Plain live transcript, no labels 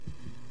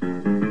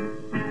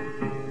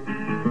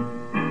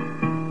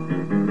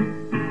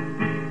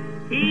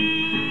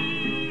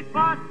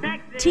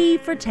T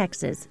for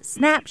Texas,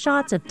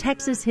 snapshots of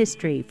Texas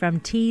history from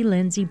T.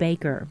 Lindsay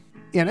Baker.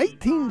 In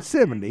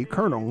 1870,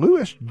 Colonel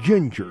Lewis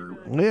Ginger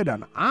led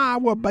an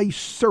Iowa-based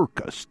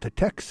circus to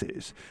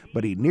Texas,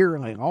 but he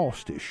nearly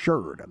lost his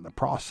shirt in the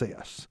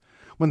process.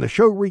 When the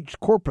show reached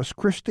Corpus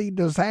Christi,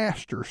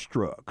 disaster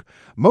struck.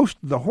 Most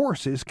of the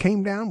horses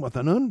came down with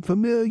an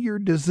unfamiliar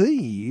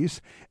disease,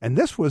 and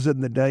this was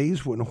in the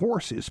days when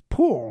horses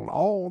pulled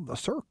all the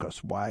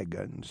circus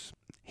wagons.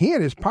 He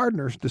and his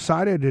partners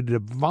decided to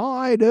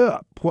divide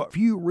up what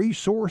few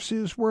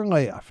resources were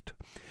left.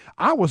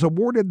 I was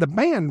awarded the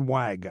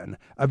bandwagon,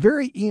 a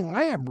very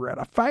elaborate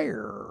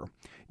affair.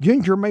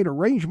 Ginger made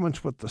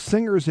arrangements with the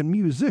singers and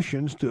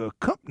musicians to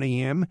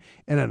accompany him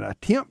in an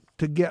attempt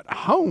to get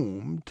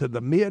home to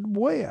the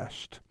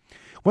Midwest.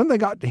 When they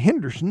got to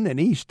Henderson in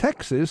East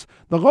Texas,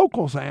 the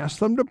locals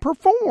asked them to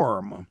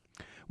perform.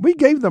 We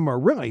gave them a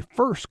really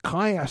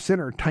first-class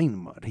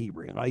entertainment, he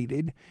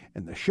related,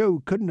 and the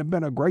show couldn't have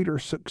been a greater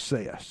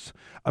success.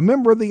 A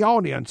member of the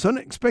audience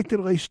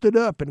unexpectedly stood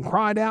up and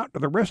cried out to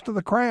the rest of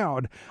the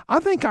crowd, "I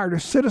think our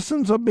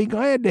citizens will be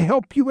glad to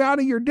help you out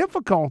of your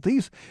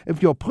difficulties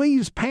if you'll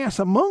please pass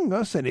among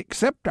us and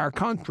accept our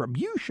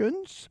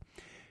contributions."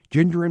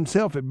 Ginger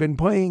himself had been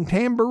playing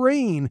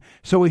tambourine,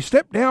 so he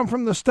stepped down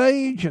from the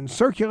stage and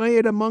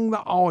circulated among the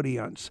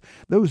audience.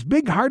 Those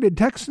big-hearted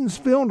Texans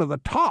filled to the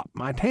top.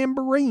 My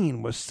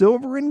tambourine was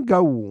silver and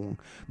gold.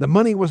 The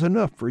money was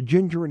enough for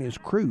Ginger and his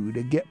crew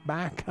to get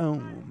back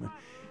home.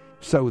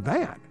 So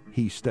that,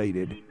 he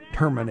stated,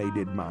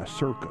 terminated my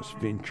circus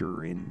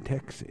venture in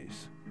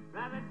Texas.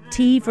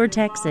 T for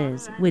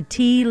Texas with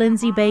T.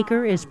 Lindsay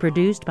Baker is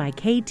produced by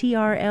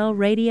KTRL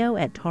Radio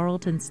at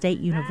Tarleton State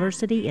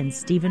University in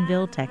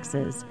Stephenville,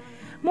 Texas.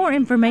 More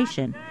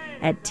information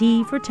at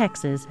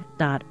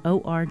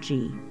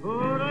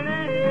tfortexas.org.